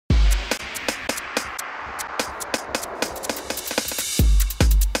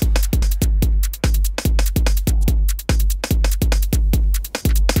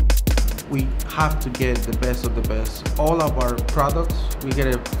have to get the best of the best. All of our products, we get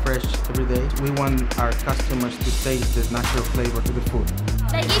it fresh every day. We want our customers to taste the natural flavor of the food.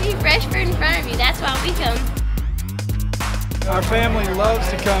 They give you fresh fruit in front of you. That's why we come. Our family loves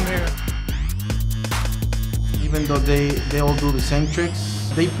to come here. Even though they all do the same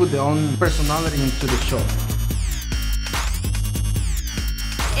tricks, they put their own personality into the show.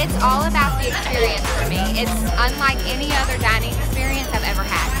 It's all about the experience for me. It's unlike any other dining experience I've ever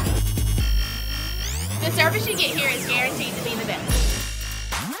had. The service you get here is guaranteed to be the best.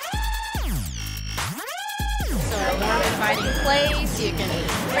 So a warm, inviting place. You can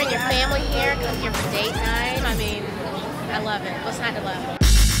bring your family here, come here for date night. I mean, I love it. What's not to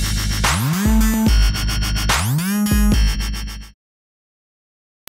love?